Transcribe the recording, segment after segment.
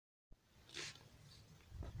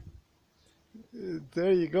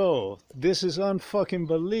There you go. This is unfucking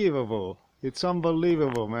believable. It's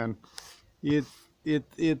unbelievable, man. It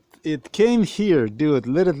it came here, dude.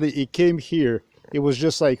 Literally, it came here. It was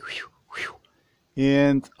just like, whew, whew.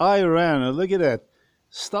 And I ran. Look at that.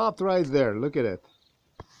 Stopped right there. Look at it.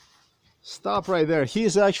 Stop right there.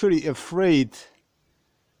 He's actually afraid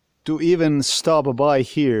to even stop by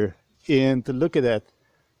here. And look at that.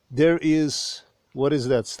 There is, what is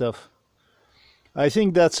that stuff? I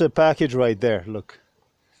think that's a package right there. Look.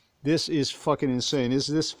 This is fucking insane. Is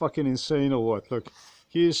this fucking insane or what? Look.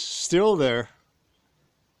 He's still there.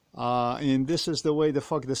 And this is the way the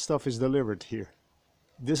fuck the stuff is delivered here.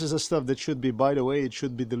 This is the stuff that should be, by the way, it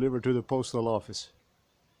should be delivered to the postal office.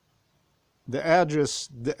 The address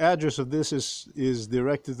of this is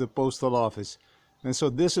directed to the postal office. And so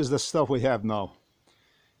this is the stuff we have now.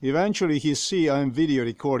 Eventually he see I'm video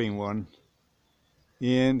recording one.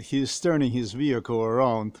 And he's turning his vehicle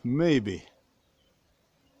around, maybe.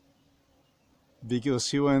 Because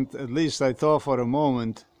he went, at least I thought for a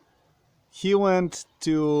moment, he went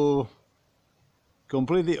to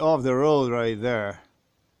completely off the road right there.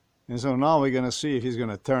 And so now we're gonna see if he's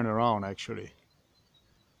gonna turn around actually.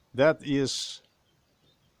 That is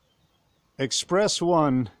Express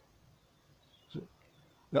 1,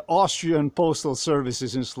 the Austrian Postal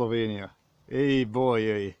Services in Slovenia. Hey boy,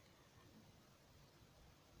 hey.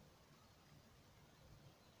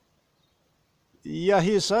 Yeah,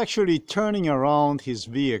 he's actually turning around his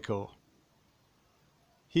vehicle.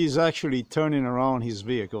 He's actually turning around his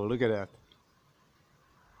vehicle. Look at that.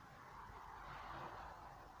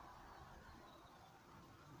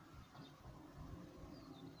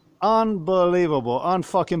 Unbelievable,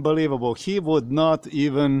 unfucking believable. He would not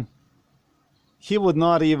even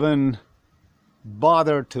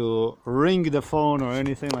bother to ring the phone or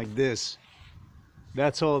anything like this.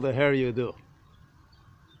 That's all the hell you do.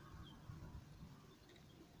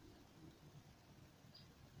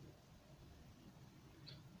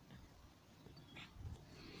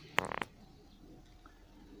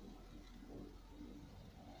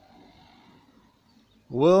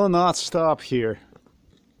 Will not stop here.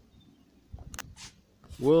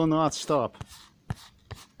 Will not stop.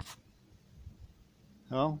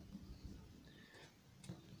 Oh.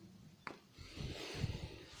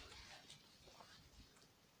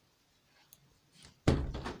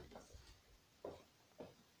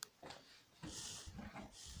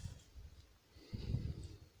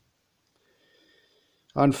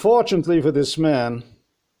 Unfortunately for this man,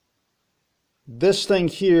 this thing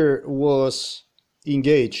here was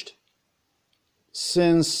engaged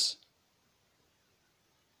since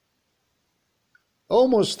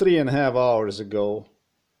almost 3.5 hours ago,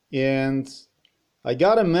 and I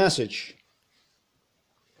got a message,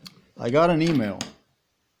 I got an email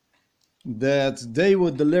that they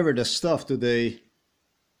would deliver the stuff today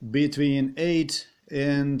between 8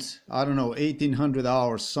 and I don't know 1800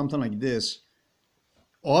 hours, something like this.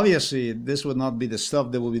 Obviously this would not be the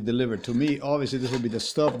stuff that will be delivered to me. Obviously this will be the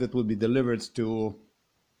stuff that will be delivered to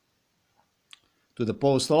the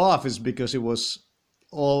postal office, because it was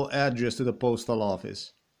all addressed to the postal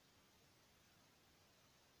office.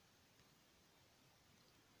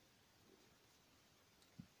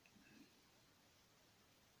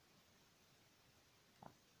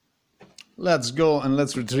 Let's go and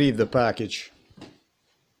let's retrieve the package.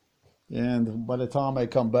 And by the time I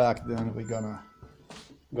come back, then we're gonna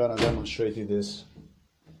demonstrate you this.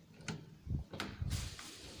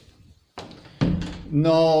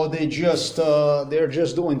 No, they're just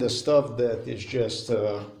doing the stuff that is just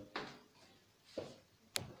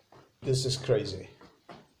this is crazy.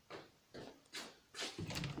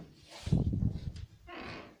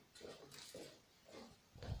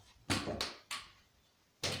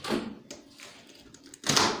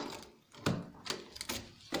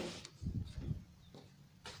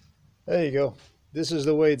 There you go. This is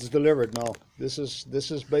the way it's delivered now. This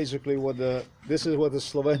is basically what the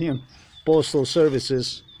Slovenian Postal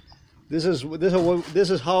Services. This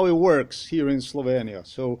is how it works here in Slovenia.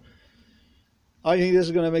 So I think this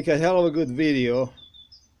is gonna make a hell of a good video.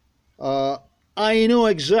 I know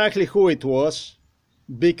exactly who it was,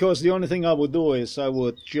 because the only thing I would do is I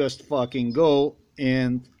would just fucking go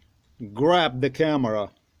and grab the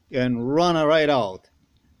camera and run right out.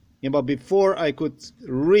 Yeah, but before I could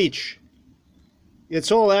reach,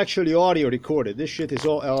 it's all actually audio recorded. This shit is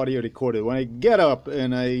all audio recorded. When I get up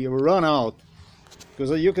and I run out,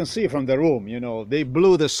 because you can see from the room, you know, they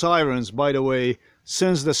blew the sirens, by the way,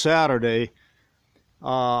 since the Saturday.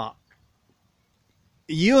 You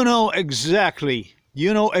know exactly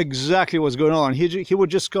what's going on. He would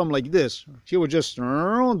just come like this. He would just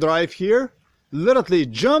drive here, literally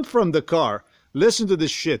jump from the car, Listen to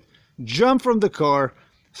this shit. Jump from the car,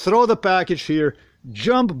 throw the package here,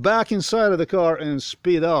 jump back inside of the car and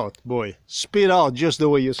speed out, boy. Speed out just the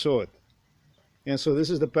way you saw it. And so this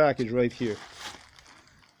is the package right here.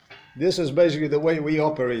 This is basically the way we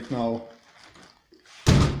operate now.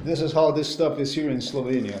 This is how this stuff is here in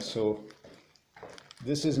Slovenia. So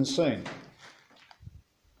this is insane.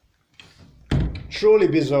 Truly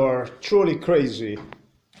bizarre, truly crazy.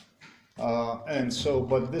 And so,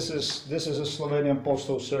 but this is a Slovenian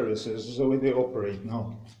postal service. This is the way they operate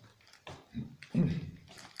now.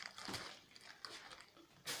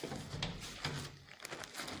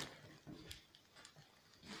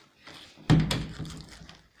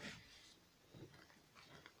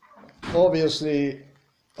 Obviously,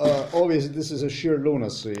 this is a sheer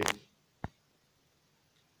lunacy.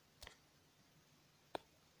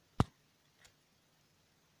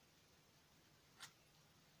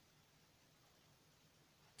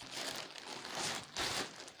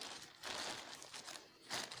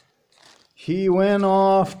 He went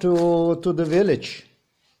off to the village.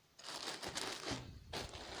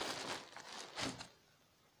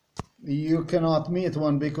 You cannot meet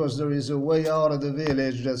one because there is a way out of the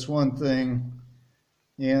village, that's one thing.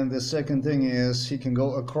 And the second thing is he can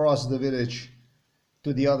go across the village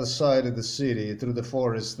to the other side of the city, through the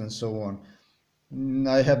forest and so on.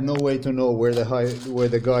 I have no way to know where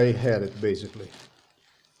the guy headed, basically.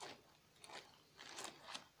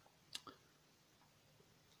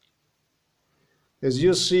 As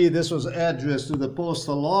you see, this was addressed to the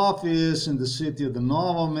postal office in the city of the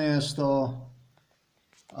Novo Mesto.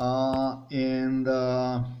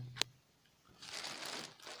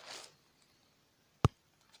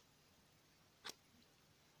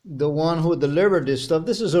 The one who delivered this stuff,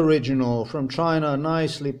 this is original from China,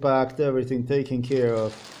 nicely packed, everything taken care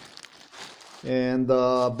of. And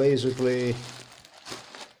basically,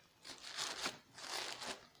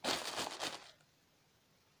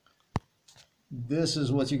 this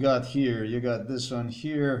is what you got here. You got this one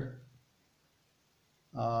here.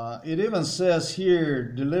 It even says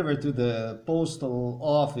here, delivered to the postal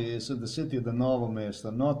office of the city of the Novo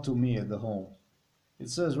Mesto, not to me at the home. It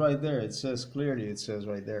says right there, it says clearly, it says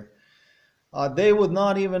right there. They would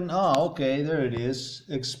not even, okay, there it is,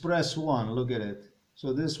 Express 1, look at it.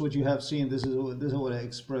 So this is what you have seen, this is what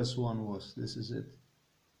Express 1 was, this is it.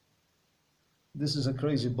 This is a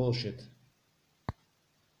crazy bullshit.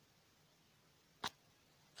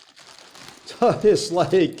 It's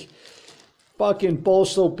like fucking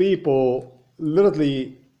postal people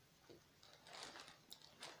literally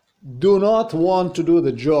do not want to do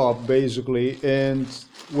the job, basically, and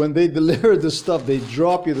when they deliver the stuff, they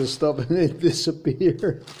drop you the stuff and they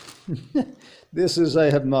disappear. This is,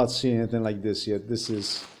 I have not seen anything like this yet. This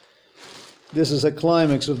is a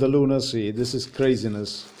climax of the lunacy. This is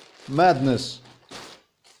craziness, madness.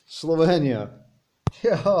 Slovenia.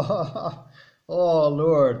 Oh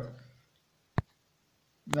Lord.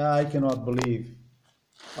 Nah, I cannot believe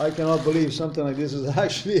something like this is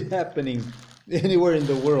actually happening anywhere in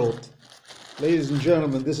the world. Ladies and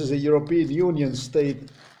gentlemen, this is a European Union state,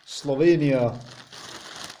 Slovenia.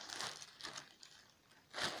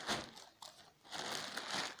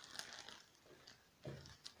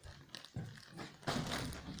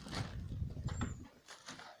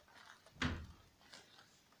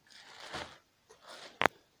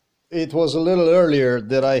 It was a little earlier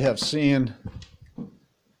that I have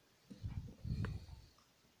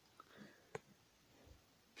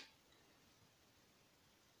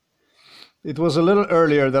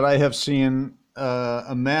seen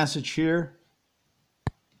a message here.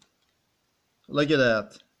 Look at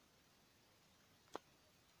that.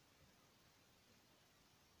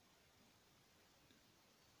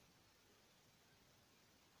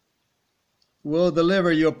 We'll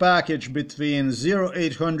deliver your package between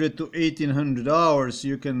 0800 to 1800 hours.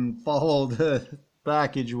 You can follow the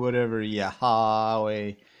package, whatever. Yeah,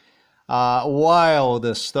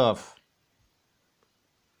 wild stuff.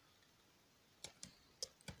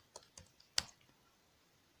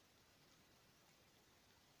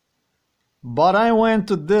 But I went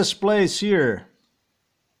to this place here.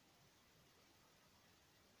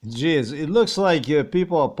 Jeez, it looks like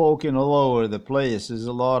people are poking all over the place. There's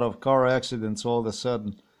a lot of car accidents all of a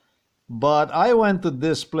sudden. But I went to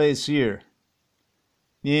this place here.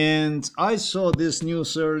 And I saw this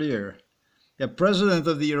news earlier. The President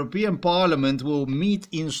of the European Parliament will meet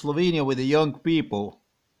in Slovenia with the young people.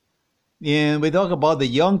 And we talk about the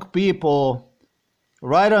young people.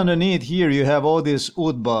 Right underneath here you have all this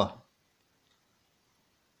UDBA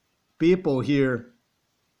people here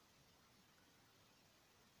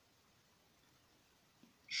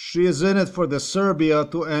She is in it for the Serbia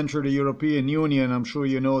to enter the European Union. I'm sure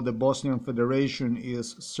you know the Bosnian Federation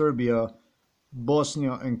is Serbia,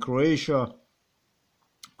 Bosnia, and Croatia.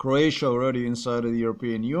 Croatia already inside of the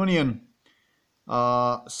European Union.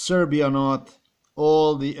 Serbia not.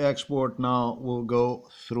 All the export now will go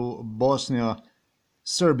through Bosnia,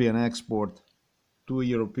 Serbian export to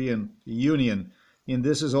European Union. And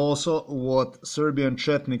this is also what Serbian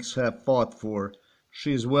Chetniks have fought for.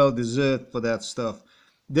 She is well deserved for that stuff.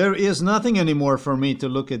 There is nothing anymore for me to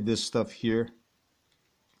look at this stuff here.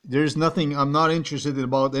 There's nothing, I'm not interested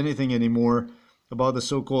about anything anymore about the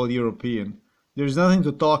so-called European. There's nothing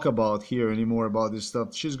to talk about here anymore about this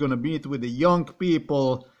stuff. She's going to meet with the young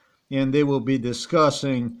people and they will be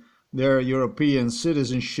discussing their European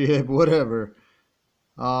citizenship, whatever.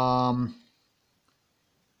 I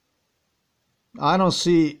don't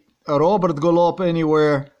see Robert Golob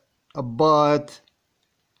anywhere, but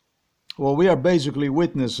what we are basically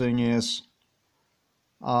witnessing is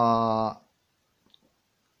the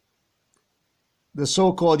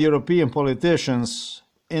so-called European politicians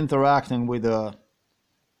interacting with the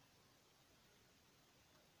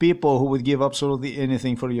people who would give absolutely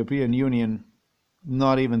anything for the European Union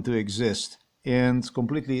not even to exist, and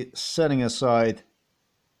completely setting aside,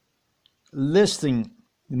 listing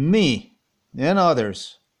me and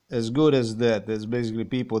others as good as that. That's basically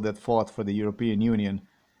people that fought for the European Union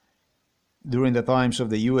during the times of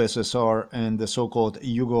the USSR and the so-called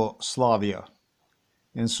Yugoslavia.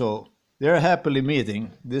 And so they're happily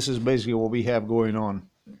meeting. This is basically what we have going on.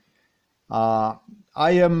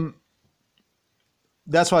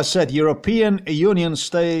 That's why I said European Union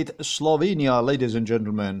state Slovenia, ladies and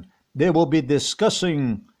gentlemen. They will be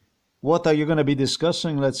discussing. What are you going to be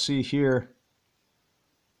discussing? Let's see here.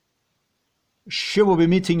 She will be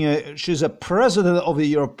meeting, she's a president of the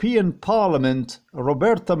European Parliament,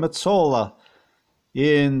 Roberta Metsola,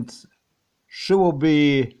 and she will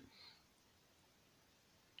be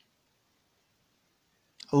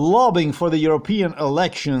lobbying for the European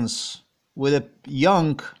elections with the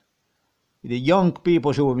young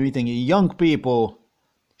people. She will be meeting young people.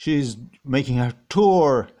 She's making her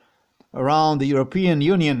tour around the European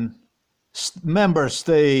Union member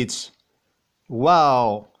states.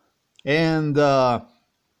 Wow. And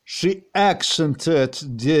she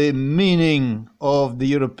accented the meaning of the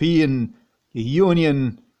European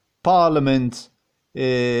Union Parliament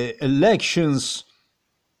elections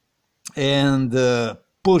and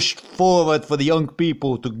pushed forward for the young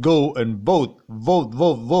people to go and vote, vote,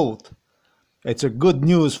 vote, vote. It's a good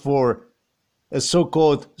news for a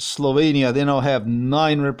so-called Slovenia. They now have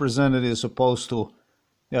 9 representatives opposed to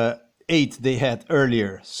 8 they had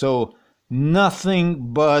earlier. So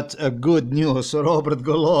nothing but a good news. Robert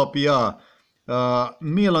Golob, yeah.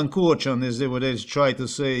 Milan Kučan, as they would try to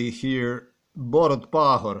say here. Borut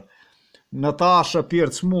Pahor. Natasha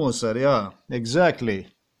Pirc-Musar, yeah, exactly.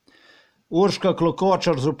 Urška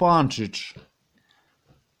Klokočar-Zupančič.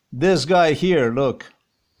 This guy here, look.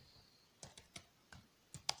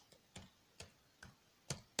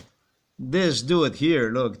 This dude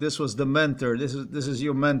here, look, this was the mentor. This is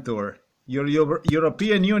your mentor. Your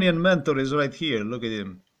European Union mentor is right here. Look at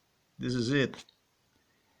him. This is it.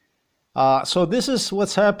 So this is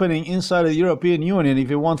what's happening inside the European Union,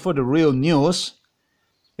 if you want for the real news,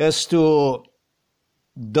 as to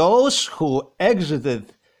those who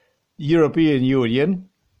exited European Union.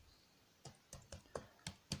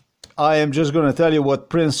 I am just going to tell you what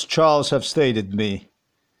Prince Charles have stated me.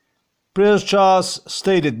 Prince Charles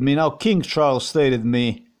stated me, now King Charles stated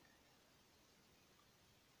me,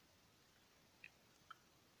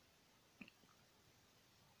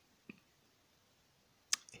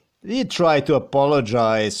 he tried to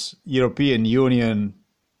apologize European Union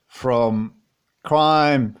from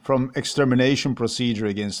crime, from extermination procedure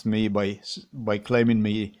against me by claiming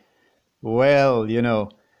me, well, you know.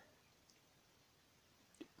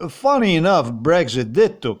 Funny enough, Brexit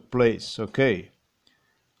did took place, okay.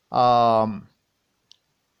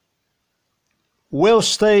 Will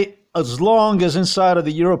stay as long as inside of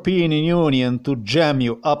the European Union to jam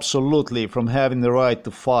you absolutely from having the right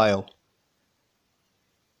to file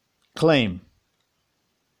claim.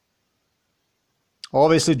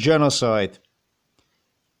 Obviously genocide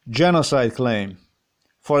claim,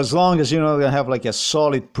 for as long as you're not going to have like a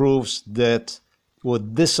solid proofs that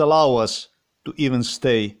would disallow us to even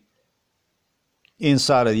stay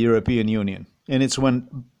inside of the European Union. And it's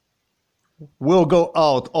when we'll go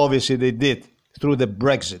out, obviously they did, through the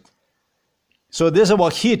Brexit. So this is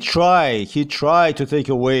what he tried to take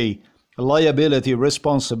away liability,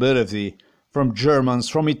 responsibility from Germans,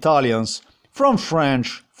 from Italians, from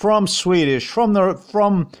French, from Swedish, from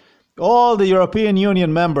all the European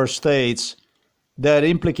Union member states that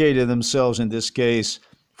implicated themselves in this case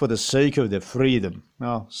for the sake of their freedom.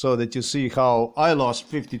 Now, so that you see how I lost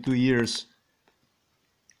 52 years,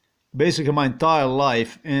 basically my entire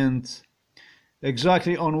life, and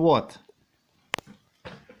exactly on what?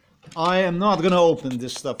 I am not going to open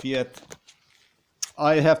this stuff yet.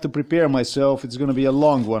 I have to prepare myself. It's going to be a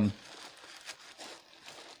long one.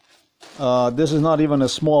 This is not even a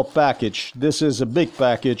small package. This is a big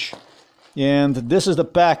package. And this is the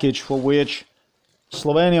package for which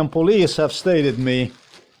Slovenian police have stated me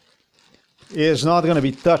is not going to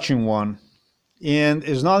be touching one. And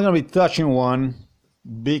is not going to be touching one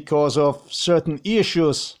because of certain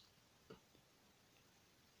issues.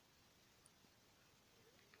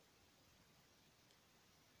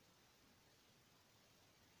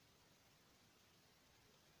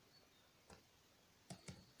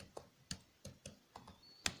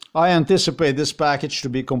 I anticipate this package to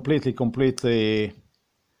be completely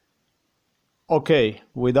okay,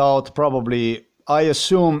 without probably, I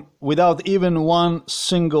assume, without even one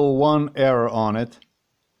single error on it,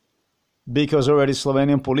 because already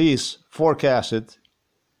Slovenian police forecasted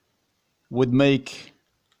would make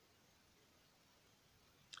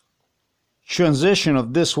transition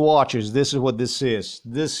of this watches. This is what this is.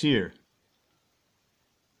 This here.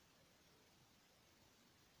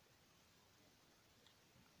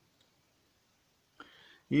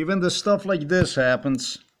 Even the stuff like this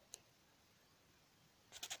happens.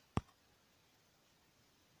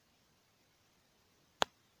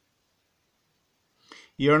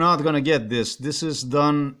 You're not gonna get this. This is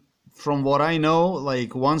done, from what I know,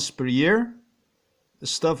 like once per year. The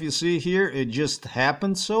stuff you see here, it just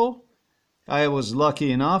happened so. I was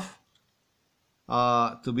lucky enough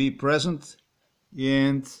to be present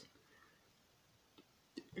and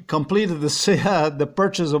completed the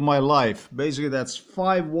purchase of my life. Basically, that's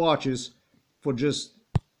 5 watches for just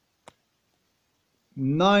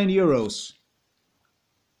 €9.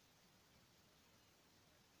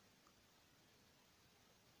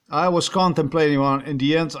 I was contemplating on. In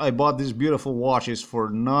the end, I bought these beautiful watches for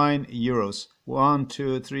 €9. 1,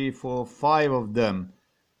 2, 3, 4, 5 of them.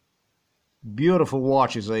 Beautiful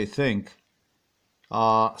watches, I think.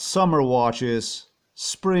 Summer watches,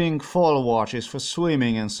 spring, fall watches for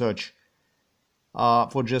swimming and such.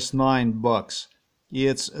 For just $9.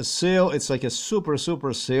 It's a sale. It's like a super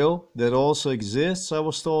sale that also exists, I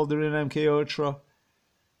was told, during MK Ultra.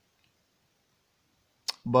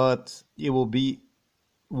 But it will be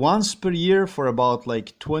once per year for about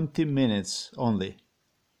like 20 minutes only.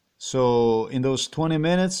 So in those 20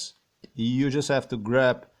 minutes, you just have to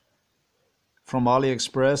grab from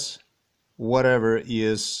AliExpress whatever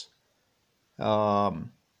is available,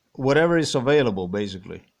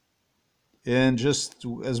 basically, and just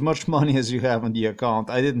as much money as you have on the account.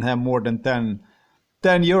 I didn't have more than 10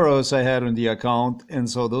 euros I had on the account, and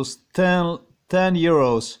so those 10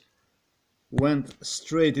 euros went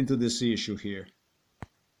straight into this issue here.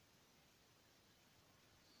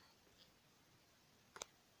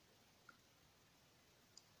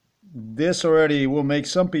 This already will make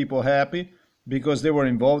some people happy because they were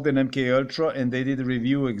involved in MK Ultra and they did a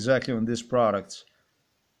review exactly on these products.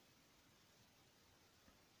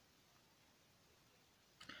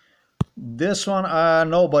 This one,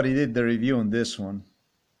 nobody did the review on this one.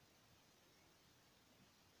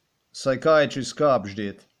 Psychiatrist Cops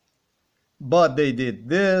did. But they did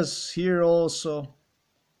this here also.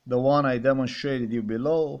 The one I demonstrated you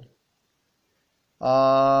below.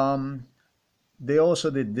 They also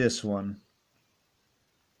did this one.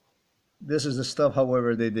 This is the stuff,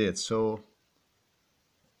 however, they did. So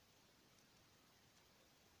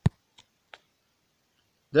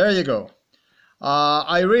there you go.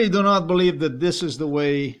 I really do not believe that this is the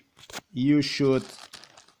way you should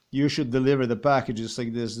deliver the packages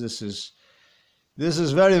like this. This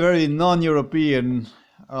is very non-European.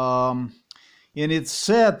 And it's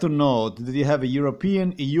sad to note that you have a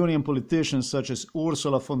European Union politicians such as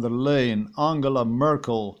Ursula von der Leyen, Angela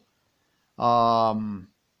Merkel,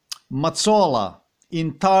 Mazzola,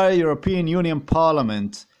 entire European Union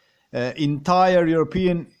Parliament, entire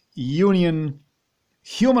European Union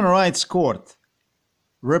Human Rights Court,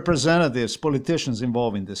 representatives, politicians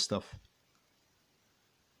involved in this stuff.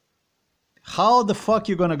 How the fuck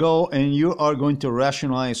you gonna go and you are going to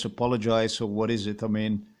rationalize, apologize, or what is it? I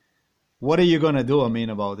mean, what are you gonna do, I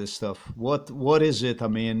mean, about this stuff? What is it, I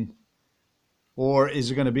mean? Or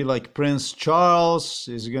is it gonna be like Prince Charles?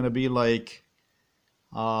 Is it gonna be like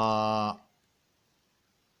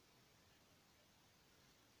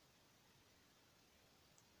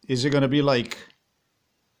is it gonna be like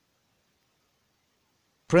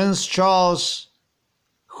Prince Charles,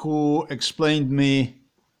 who explained me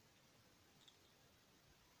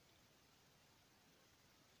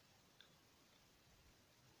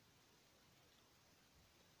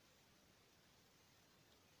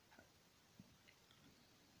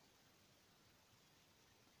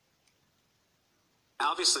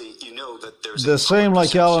obviously you know that there's the same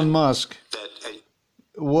like Elon Musk. that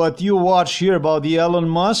What you watch here about the Elon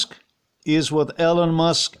Musk is what Elon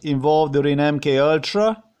Musk involved during MK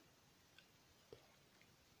Ultra,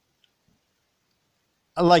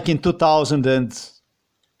 like in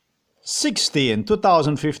 2016,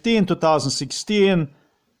 2015, 2016.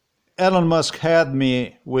 Elon Musk had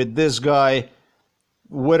me with this guy,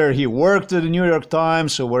 whether he worked at the New York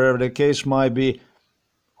Times or wherever the case might be.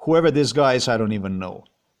 Whoever this guy is, I don't even know.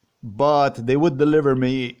 But they would deliver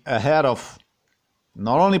me ahead of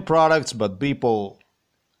not only products, but people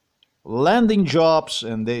landing jobs,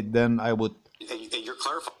 and then I would and you're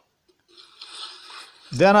clarifying.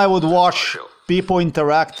 then I would watch people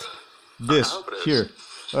interact this I hope it is. here.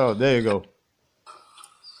 Oh, there you go.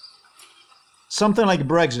 Something like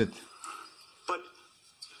Brexit. But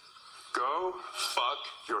Go fuck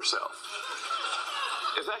yourself.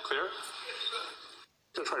 Is that clear?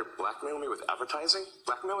 You're gonna try to blackmail me with advertising?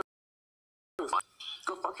 Blackmail me with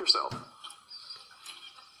go fuck yourself.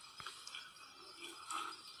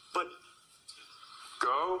 but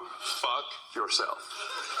Go fuck yourself.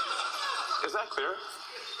 Is that clear?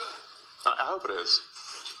 I hope it is.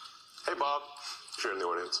 Hey Bob, if you're in the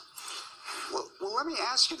audience. well, let me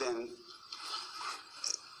ask you then.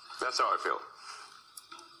 That's how I feel.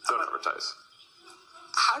 Don't advertise.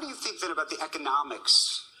 How do you think then about the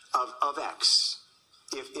economics of X?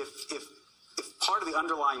 If part of the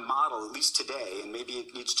underlying model, at least today, and maybe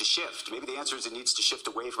it needs to shift. Maybe the answer is it needs to shift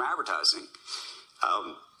away from advertising.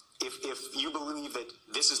 If you believe that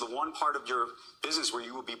this is the one part of your business where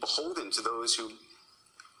you will be beholden to those who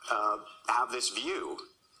have this view,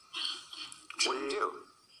 what do you do?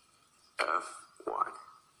 F-Y.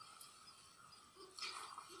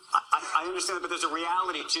 I understand, but there's a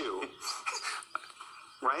reality too,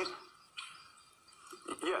 right?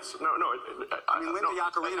 Yes. No. I mean, Linda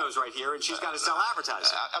Yaccarino's right here, and she's got to sell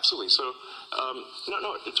advertising. Absolutely. So,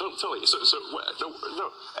 no, totally. So,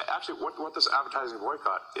 no. Actually, what this advertising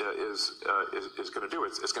boycott is going to do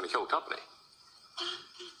is it's going to kill the company.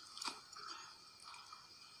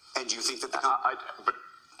 And do you think that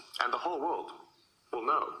And the whole world will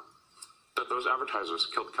know that those advertisers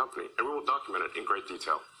killed the company, and we will document it in great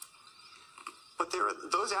detail. But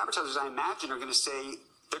those advertisers, I imagine, are going to say,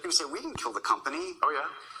 we didn't kill the company. Oh yeah.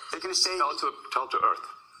 They're going to say, Tell it to Earth.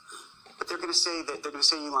 but they're going to say,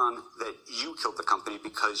 Elon, that you killed the company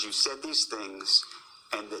because you said these things,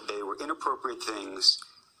 and that they were inappropriate things,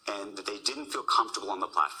 and that they didn't feel comfortable on the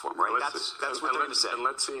platform, right? That's what they're going to say. And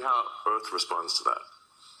let's see how Earth responds to that.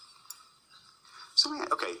 So,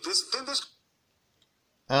 okay, this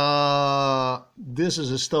This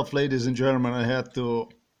is the stuff, ladies and gentlemen, I had to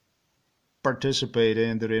participate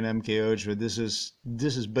in during MK Ultra. This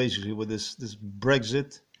is basically what this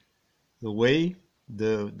Brexit, the way,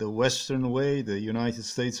 the Western way, the United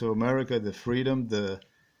States of America, the freedom, the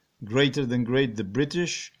greater than great, the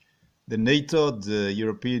British, the NATO, the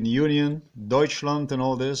European Union, Deutschland, and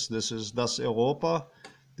all this. This is das Europa.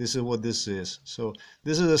 This is what this is. So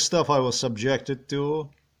this is the stuff I was subjected to.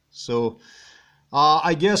 So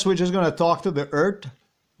I guess we're just gonna talk to the Earth.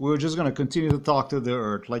 We're just gonna continue to talk to the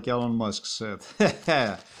Earth, like Elon Musk said.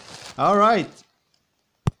 All right.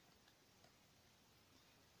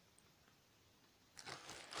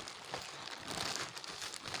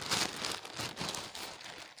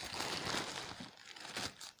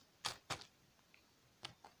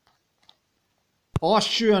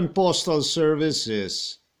 Austrian Postal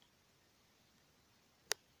Services.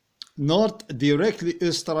 Not directly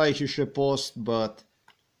Österreichische Post, but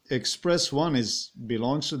Express One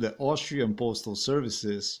belongs to the Austrian Postal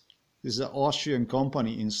Services. This is an Austrian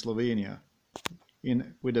company in Slovenia,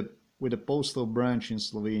 with a postal branch in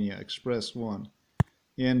Slovenia, Express One.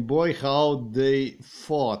 And boy, how they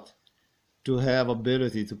fought to have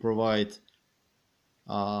ability to provide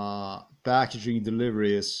packaging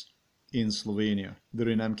deliveries in Slovenia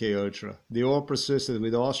during MK Ultra. They all persisted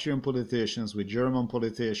with Austrian politicians, with German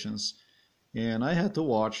politicians, and I had to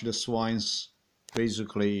watch the swines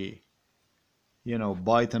basically,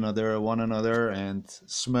 bite one another and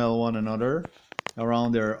smell one another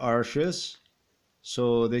around their arches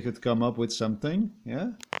so they could come up with something, yeah?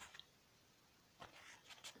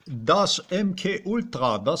 Das MK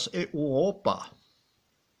Ultra, das Europa.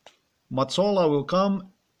 Mazzola will come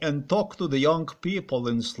and talk to the young people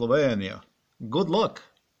in Slovenia. Good luck.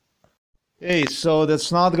 Hey, so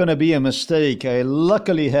that's not gonna be a mistake. I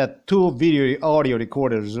luckily had 2 video audio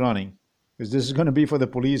recorders running, because this is gonna be for the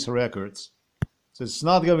police records. So it's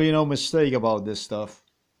not gonna be no mistake about this stuff.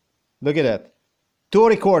 Look at that. 2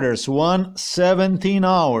 recorders, one 17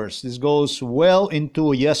 hours. This goes well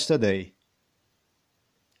into yesterday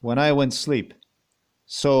when I went to sleep.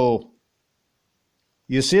 So,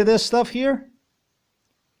 you see this stuff here?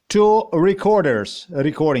 2 recorders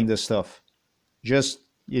recording this stuff. Just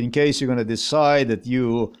in case you're going to decide that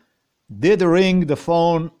you did ring the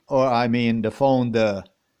phone, or I mean the phone,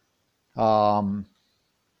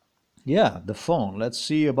 yeah, the phone. Let's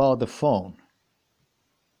see about the phone.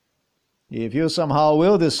 If you somehow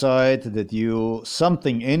will decide that you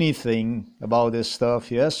anything about this stuff,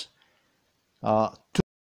 yes, 2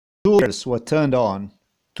 recorders were turned on.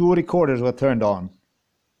 2 recorders were turned on.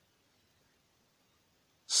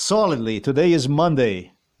 Solidly. Today is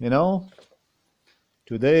Monday, you know?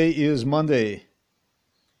 Today is Monday.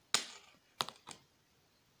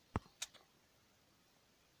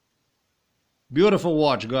 Beautiful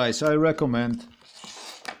watch, guys. I recommend.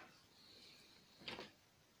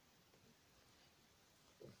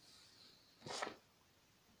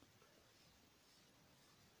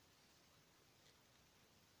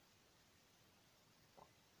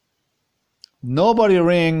 Nobody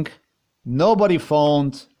rang, nobody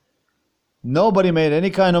phoned, nobody made any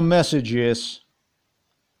kind of messages,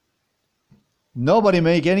 nobody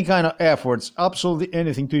made any kind of efforts, absolutely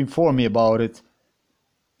anything to inform me about it.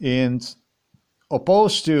 And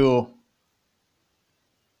opposed to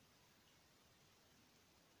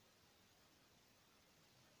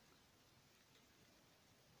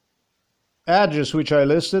address which I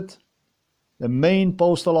listed, the main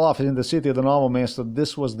postal office in the city of the Novo Mesto,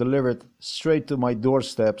 this was delivered straight to my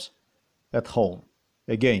doorsteps at home.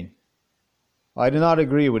 Again, I do not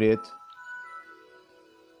agree with it.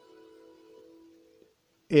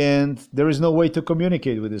 And there is no way to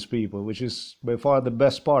communicate with these people, which is by far the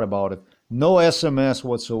best part about it. No SMS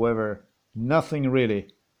whatsoever, nothing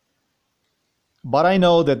really. But I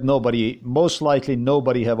know that most likely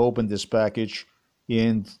nobody have opened this package,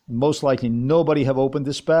 and most likely nobody have opened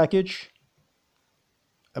this package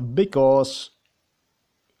because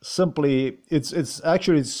simply it's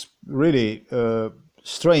really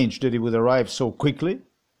strange that it would arrive so quickly,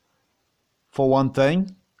 for one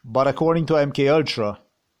thing. But according to MK Ultra,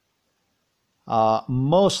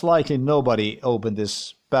 most likely nobody opened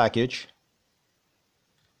this package.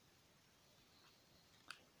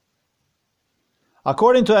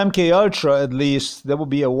 According to MK Ultra, at least, there will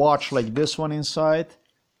be a watch like this one inside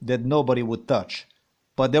that nobody would touch.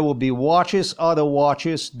 But there will be other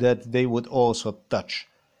watches that they would also touch.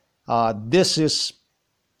 This is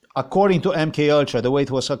according to MK Ultra, the way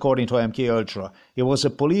it was according to MK Ultra. It was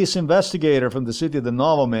a police investigator from the city of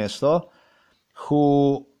Novo Mesto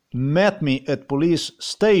who met me at police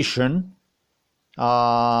station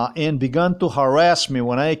and began to harass me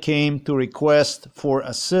when I came to request for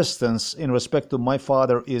assistance in respect to my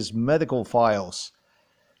father's medical files.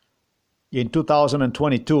 In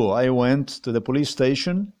 2022, I went to the police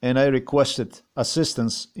station and I requested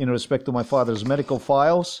assistance in respect to my father's medical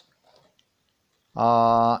files.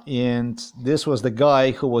 And this was the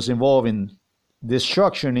guy who was involved in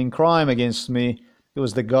destruction, in crime against me. It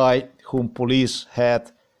was the guy whom police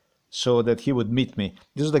had so that he would meet me.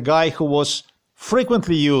 This is the guy who was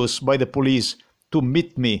frequently used by the police to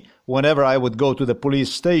meet me whenever I would go to the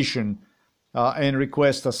police station and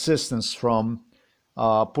request assistance from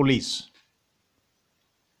police.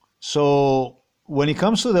 So when it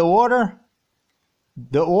comes to the order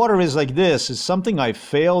is like this. It's something I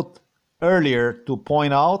failed earlier to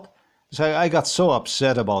point out. So I got so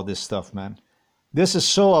upset about this stuff, man. This is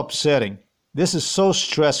so upsetting. This is so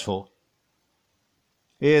stressful.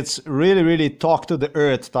 It's really, really talk to the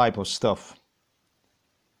earth type of stuff.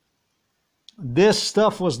 This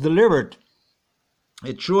stuff was delivered.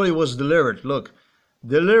 It truly was delivered. Look,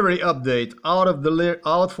 delivery update,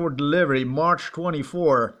 out for delivery March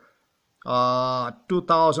 24,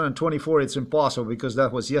 2024. It's impossible because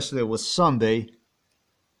that was yesterday, was Sunday.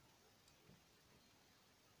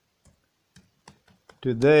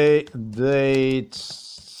 Today, date,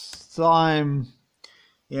 time,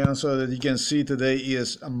 yeah, so that you can see today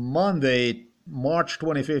is Monday, March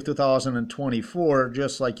 25th, 2024,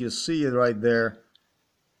 just like you see it right there.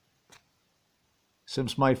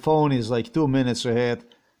 Since my phone is like 2 minutes ahead,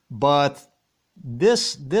 but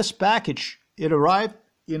this package, it arrived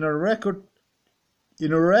in a record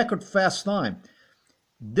fast time.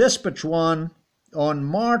 Dispatch one on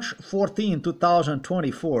March 14,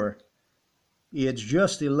 2024. It's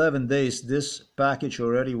just 11 days this package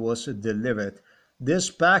already was delivered.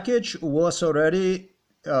 This package was already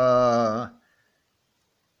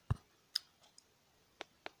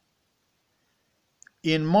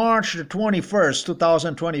in March the 21st,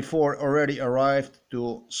 2024, already arrived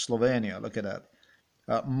to Slovenia. Look at that.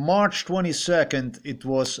 March 22nd, it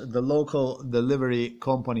was the local delivery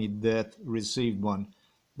company that received one.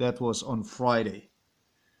 That was on Friday.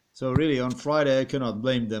 So really on Friday I cannot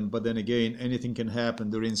blame them, but then again anything can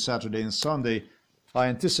happen during Saturday and Sunday. I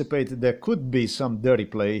anticipated there could be some dirty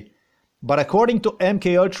play, but according to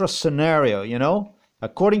MK Ultra scenario, you know,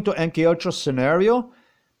 according to MK Ultra scenario,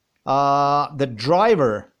 the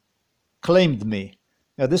driver claimed me.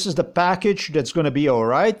 Now this is the package that's going to be all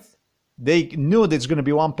right. They knew there's going to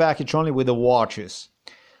be one package only with the watches.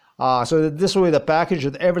 So this way the package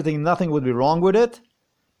that everything, nothing would be wrong with it,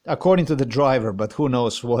 according to the driver, but who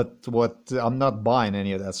knows what I'm not buying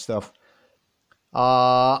any of that stuff.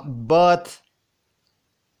 But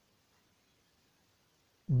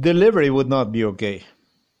delivery would not be okay.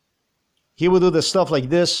 He would do the stuff like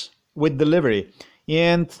this with delivery.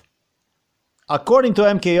 And according to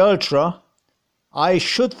MK Ultra, I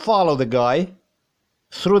should follow the guy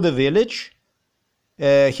through the village.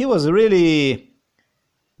 He was really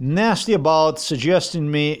nasty about suggesting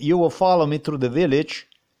me, you will follow me through the village,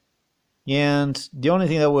 and the only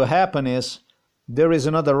thing that will happen is there is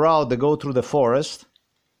another route that go through the forest,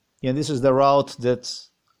 and this is the route that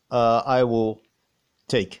I will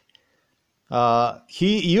take.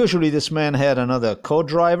 This man had another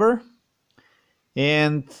co-driver,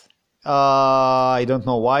 and I don't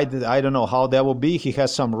know why, I don't know how that will be. He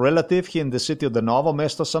has some relative here in the city of the Novo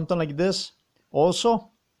Mesto, something like this also.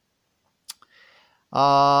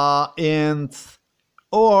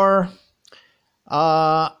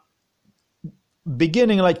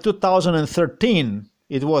 Beginning like 2013,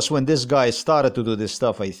 it was when this guy started to do this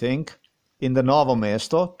stuff, I think, in the Novo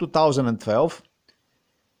Mesto, 2012,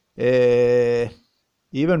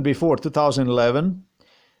 even before 2011,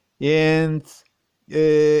 and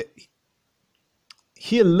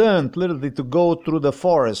he learned literally to go through the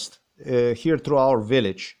forest here through our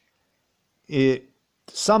village.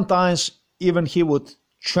 Sometimes even he would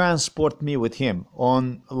transport me with him.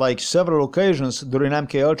 On like several occasions during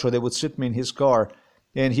MK Ultra, they would sit me in his car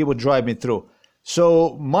and he would drive me through.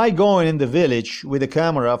 So my going in the village with the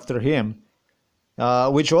camera after him,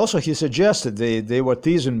 which also he suggested, they were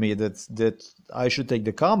teasing me that I should take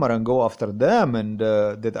the camera and go after them, and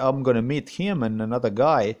that I'm gonna meet him and another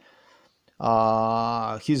guy,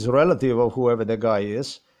 his relative or whoever the guy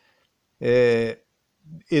is.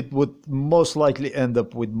 It would most likely end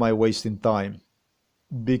up with my wasting time,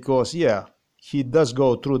 because yeah, he does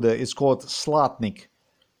go through it's called Slatnik.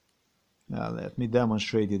 Now let me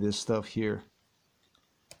demonstrate you this stuff here.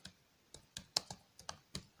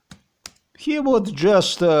 He would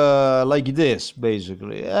just like this,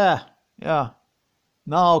 basically. Yeah,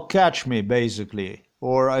 now catch me, basically,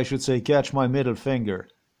 or I should say catch my middle finger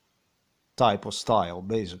type of style,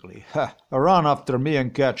 basically. Run after me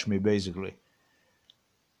and catch me, basically.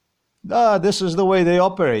 This is the way they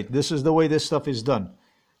operate. This is the way this stuff is done.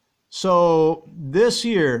 So this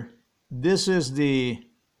here, this is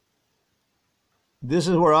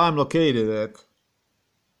where I'm located at.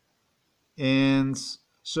 And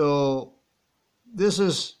so this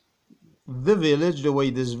is the village, the way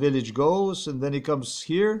this village goes, and then it comes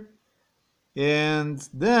here. And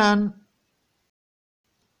then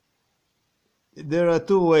there are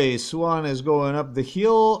two ways. One is going up the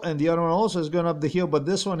hill, and the other one also is going up the hill, but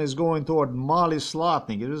this one is going toward Mali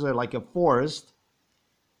Slatnik. It is like a forest.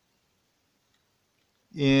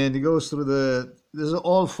 And it goes through this is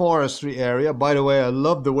all forestry area. By the way, I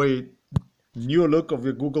love the way new look of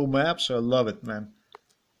your Google Maps. I love it, man.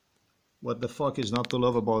 What the fuck is not to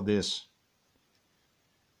love about this?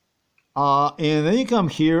 And then you come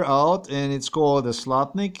here out, and it's called the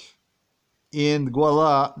Slatnik. In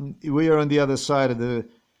voila, we are on the other side of the,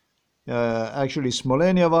 actually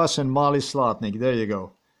Smolenia Vas and Mali Slatnik. There you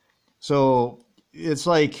go. So it's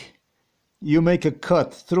like you make a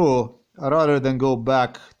cut through rather than go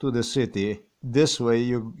back to the city. This way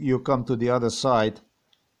you come to the other side,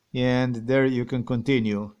 and there you can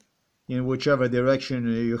continue in whichever direction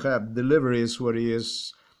you have deliveries, where he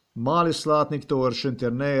is Mali Slatnik towards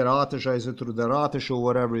Šentjernej, Ratež, through the Ratež or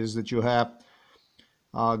whatever it is that you have.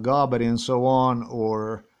 Gabari and so on,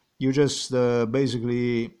 or you just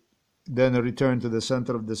basically then return to the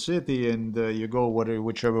center of the city, and you go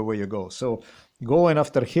whichever way you go. So going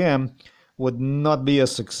after him would not be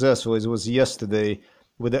as successful as it was yesterday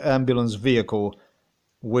with the ambulance vehicle,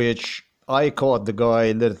 which I caught the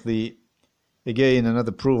guy literally, again,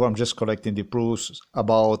 another proof. I'm just collecting the proofs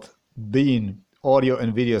about being audio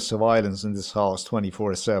and video surveillance in this house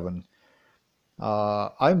 24/7.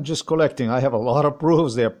 I'm just collecting. I have a lot of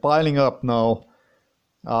proofs. They're piling up now.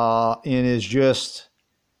 And it's just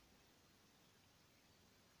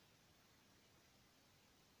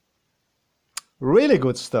really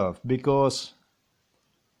good stuff, because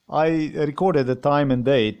I recorded the time and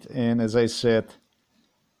date, and as I said,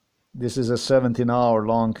 this is a 17-hour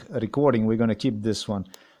long recording. We're going to keep this one.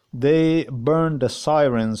 They burn the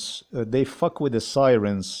sirens. They fuck with the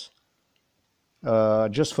sirens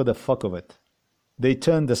just for the fuck of it. They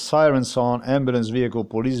turn the sirens on ambulance vehicle,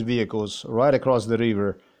 police vehicles right across the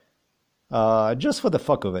river just for the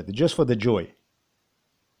fuck of it, just for the joy.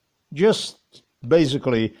 Just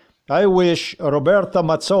basically, I wish Roberta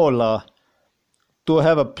Mazzola to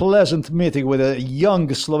have a pleasant meeting with the young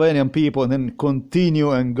Slovenian people and then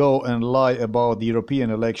continue and go and lie about the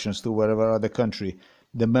European elections to whatever other country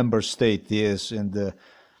the member state is. And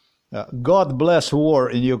God bless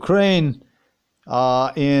war in Ukraine.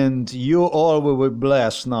 And you all will be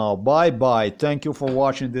blessed now. Bye-bye. Thank you for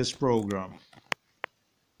watching this program.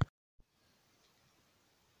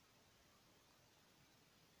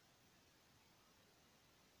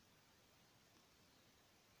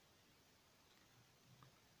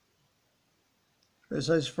 This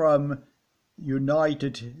is from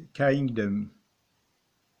United Kingdom.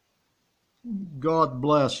 God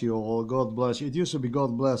bless you all. God bless you. It used to be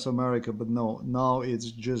God bless America, but no, now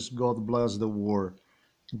it's just God bless the war.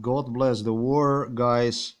 God bless the war,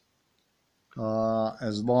 guys.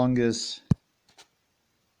 As long as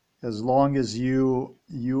you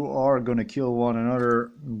are gonna kill one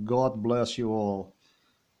another, God bless you all.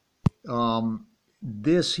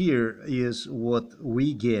 This here is what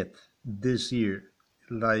we get this year.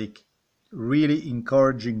 Like really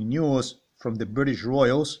encouraging news from the British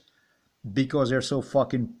royals, because they're so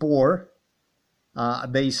fucking poor.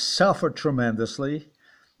 They suffer tremendously.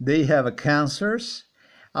 They have cancers,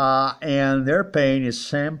 and their pain is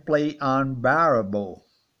simply unbearable.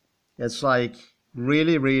 It's like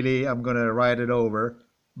really, really, I'm gonna write it over,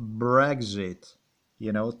 Brexit,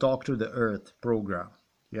 you know, talk to the earth program.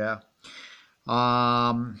 Yeah.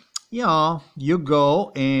 Yeah, you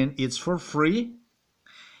go and it's for free.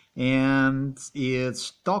 And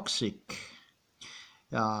it's toxic.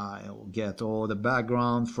 You'll get all the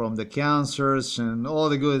background from the cancers and all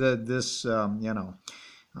the good that this, who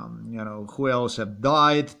else have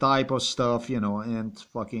died type of stuff, and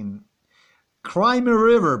fucking Crimea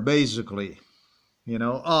River, basically,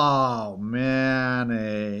 Oh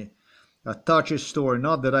man, a touchy story.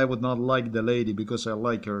 Not that I would not like the lady, because I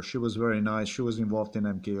like her. She was very nice. She was involved in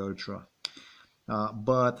MK Ultra,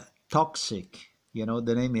 but toxic.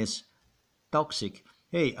 The name is Toxic.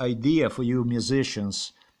 Hey, idea for you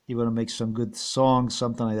musicians. You want to make some good songs,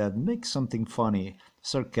 something like that. Make something funny,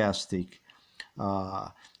 sarcastic,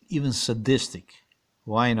 even sadistic.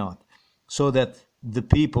 Why not? So that the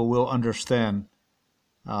people will understand.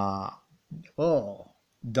 Oh,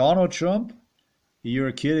 Donald Trump?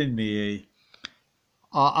 You're kidding me.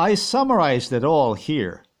 I summarized it all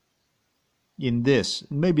here in this.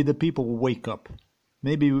 Maybe the people will wake up.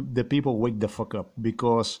 Maybe the people wake the fuck up,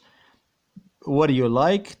 because what do you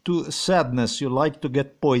like? To sadness, you like to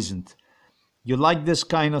get poisoned. You like this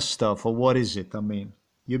kind of stuff, or what is it? I mean,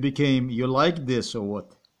 you like this or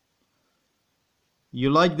what? You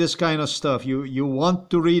like this kind of stuff. You want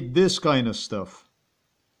to read this kind of stuff.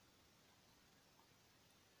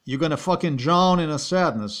 You're gonna fucking drown in a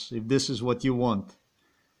sadness if this is what you want.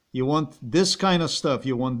 You want this kind of stuff.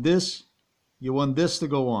 You want this to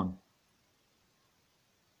go on.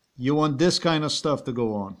 You want this kind of stuff to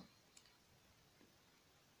go on.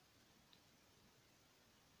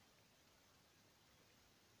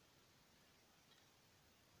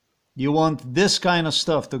 You want this kind of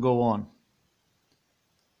stuff to go on.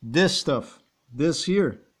 This stuff, this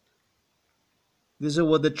here. This is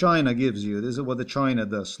what the China gives you. This is what the China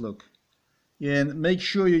does, look. And make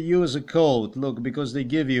sure you use a code, look, because they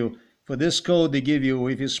give you, for this code they give you,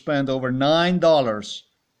 if you spend over $9,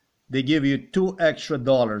 they give you $2 extra,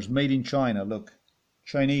 made in China, look.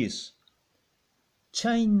 Chinese.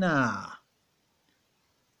 China.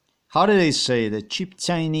 How do they say that? Cheap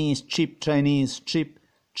Chinese, cheap Chinese, cheap,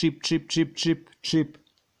 cheap, cheap, cheap, cheap, cheap,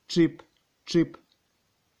 cheap, cheap,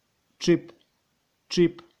 cheap,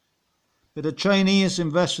 cheap. But the Chinese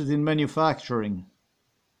invested in manufacturing,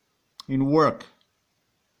 in work.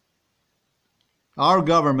 Our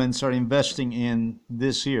governments are investing in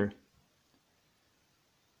this here.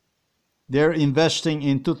 They're investing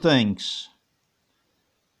in two things.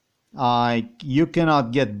 You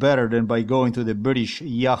cannot get better than by going to the British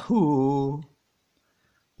Yahoo.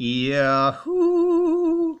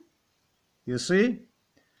 Yahoo. You see?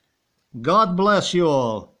 God bless you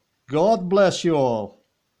all. God bless you all.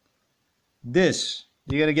 This,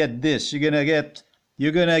 you're gonna get this. You're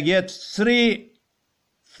gonna get 3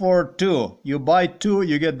 for 2. You buy 2,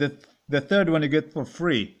 you get the third one you get for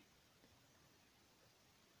free.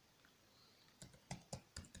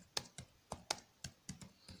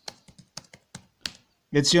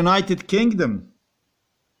 It's United Kingdom.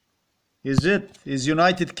 Is it? Is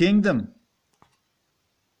United Kingdom?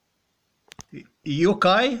 UK?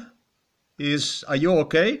 Are you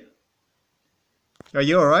okay? Are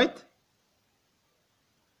you alright?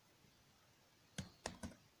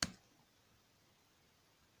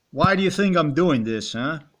 Why do you think I'm doing this,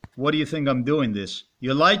 huh? What do you think I'm doing this?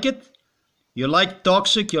 You like it? You like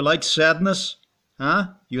toxic? You like sadness? Huh?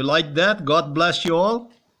 You like that? God bless you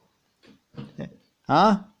all?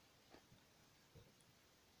 Huh?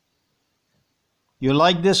 You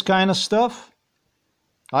like this kind of stuff?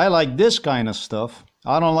 I like this kind of stuff.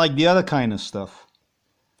 I don't like the other kind of stuff.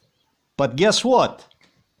 But guess what?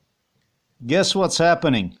 Guess what's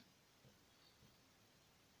happening?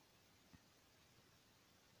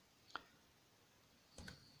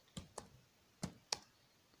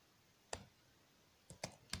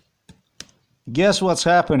 Guess what's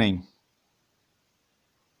happening?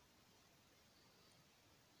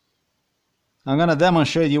 I'm going to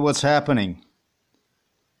demonstrate you what's happening.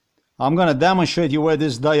 I'm going to demonstrate you where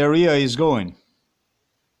this diarrhea is going.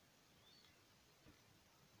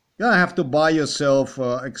 You don't have to buy yourself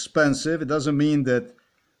expensive. It doesn't mean that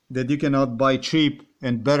you cannot buy cheap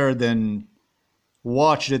and better than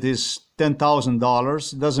watch that is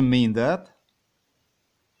 $10,000. It doesn't mean that.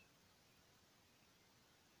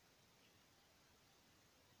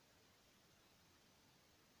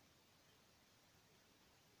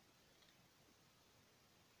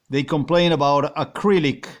 They complain about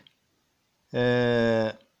acrylic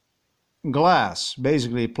glass,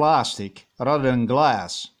 basically plastic, rather than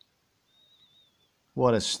glass.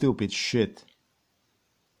 What a stupid shit.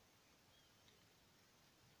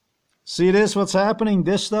 See this, what's happening?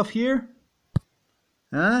 This stuff here?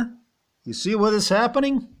 Huh? You see what is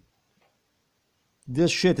happening?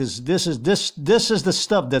 This shit is, this is the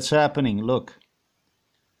stuff that's happening, look.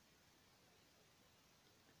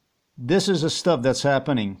 This is the stuff that's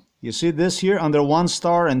happening. You see this here under 1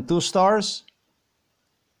 star and 2 stars?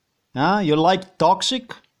 Huh? You like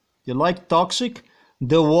toxic? You like toxic?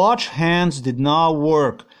 The watch hands did not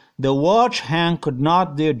work. The watch hand could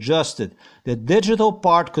not be adjusted. The digital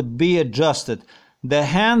part could be adjusted. The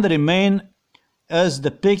hand remained as the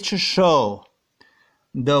picture show.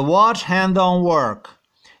 The watch hand don't work.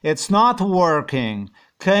 It's not working.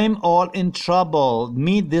 Came all in trouble.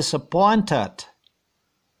 Me disappointed.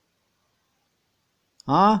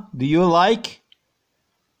 Huh? Do you like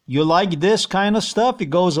this kind of stuff? It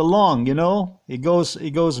goes along, you know? It goes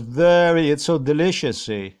it's so delicious,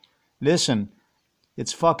 see? Listen,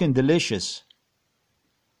 it's fucking delicious.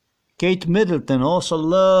 Kate Middleton also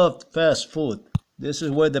loved fast food. This is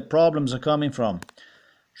where the problems are coming from.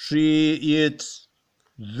 She eats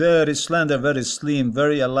very slender, very slim,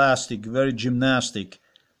 very elastic, very gymnastic.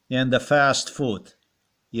 And the fast food.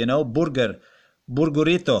 You know,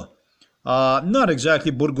 burgerito. Not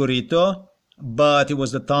exactly burgerito, but it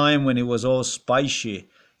was the time when it was all spicy.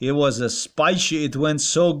 It was a spicy, it went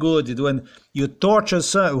so good. It went, you tortured,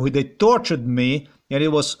 they tortured me, and it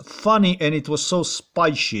was funny, and it was so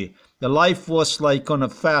spicy. The life was like on a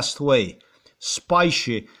fast way.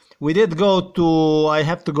 Spicy. We did go to, I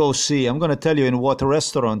have to go see, I'm going to tell you in what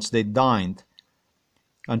restaurants they dined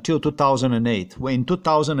until 2008. In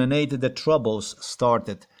 2008, the troubles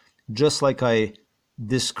started, just like I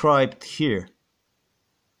described here,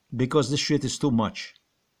 because this shit is too much.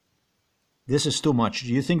 This is too much.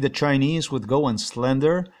 Do you think the Chinese would go and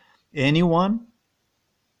slender anyone?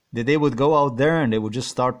 That they would go out there and they would just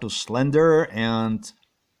start to slender and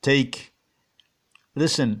take...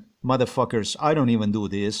 Listen, motherfuckers, I don't even do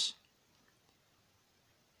this.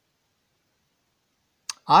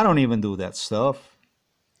 I don't even do that stuff.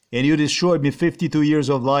 And you destroyed me 52 years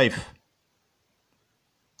of life.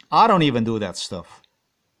 I don't even do that stuff.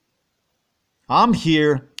 I'm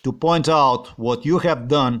here to point out what you have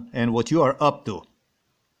done and what you are up to.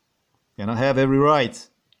 And I have every right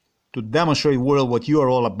to demonstrate the world what you are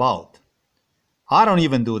all about. I don't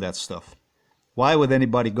even do that stuff. Why would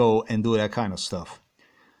anybody go and do that kind of stuff?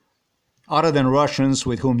 Other than Russians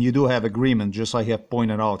with whom you do have agreement, just like I have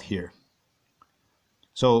pointed out here.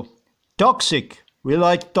 So, toxic. We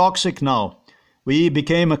like toxic now. We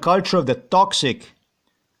became a culture of the toxic.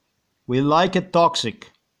 We like it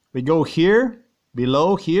toxic. We go here,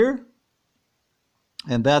 below here,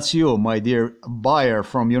 And that's you, my dear buyer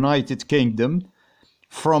from United Kingdom,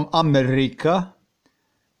 from America.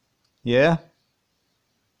 Yeah?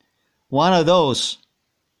 One of those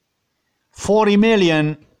 40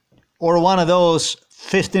 million or one of those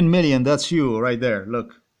 15 million, that's you right there,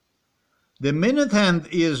 look. The minute hand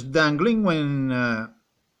is dangling when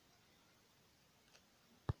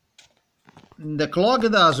the clock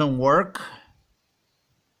doesn't work.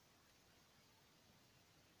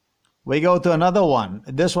 We go to another one.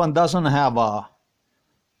 This one doesn't have a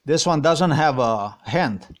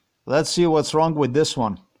hand. Let's see what's wrong with this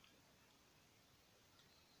one.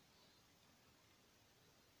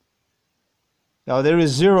 Now there is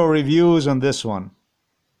 0 reviews on this one.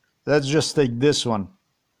 Let's just take this one.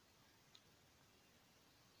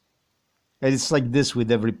 And it's like this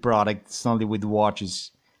with every product. It's not only with watches.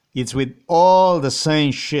 It's with all the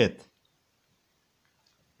same shit.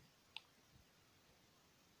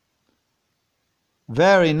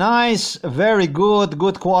 Very nice, very good,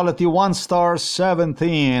 good quality, 1 star,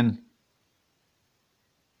 17.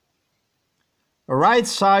 Right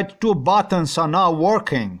side 2 buttons are not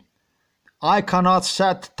working. I cannot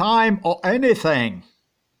set time or anything.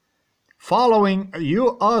 Following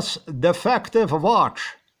US defective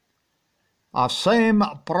watch. A same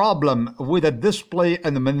problem with the display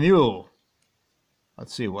and the menu.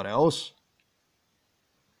 Let's see what else.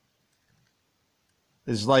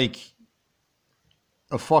 It's like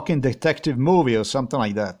a fucking detective movie or something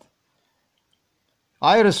like that.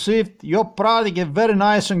 I received your product at very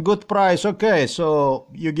nice and good price. Okay, so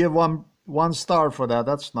you give one star for that.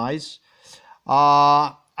 That's nice.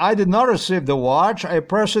 I did not receive the watch. I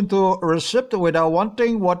pressed into receipt without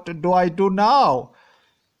wanting. What do I do now?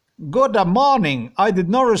 Good morning. I did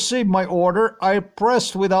not receive my order. I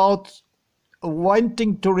pressed without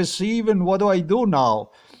wanting to receive, and what do I do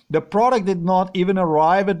now? The product did not even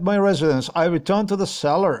arrive at my residence. I returned to the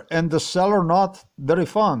seller, and the seller not the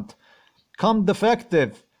refund. Come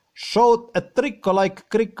defective. Showed a trick like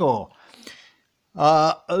crico.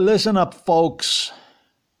 Listen up, folks.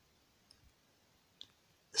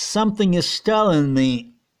 Something is telling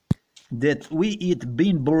me that we eat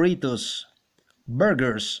bean burritos,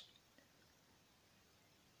 burgers,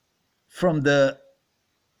 from the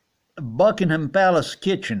Buckingham Palace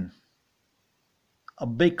kitchen,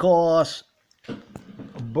 because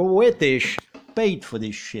British paid for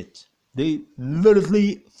this shit. They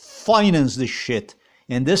literally finance this shit.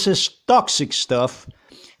 And this is toxic stuff.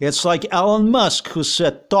 It's like Elon Musk who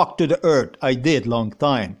said, talk to the earth. I did long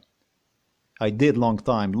time.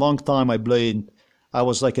 Long time I blamed. I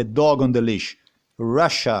was like a dog on the leash.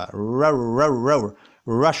 Russia, Russia,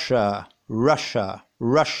 Russia,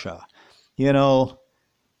 Russia. You know,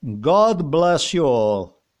 God bless you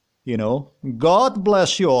all. You know, God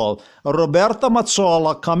bless you all. Roberta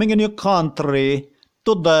Mazzola coming in your country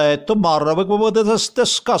today, tomorrow. We were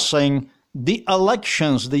discussing the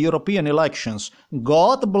elections, the European elections.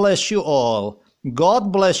 God bless you all.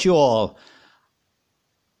 God bless you all.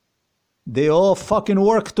 They all fucking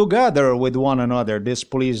work together with one another, these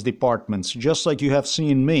police departments, just like you have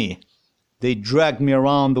seen me. They dragged me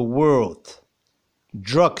around the world,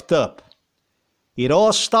 drugged up. It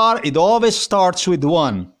always starts with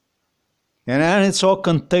one. And then it's all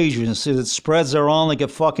contagious. It spreads around like a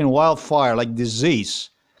fucking wildfire, like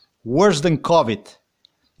disease. Worse than COVID.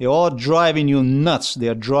 They're all driving you nuts. They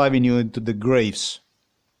are driving you into the graves.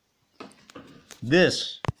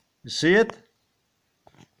 This, you see it?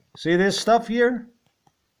 See this stuff here?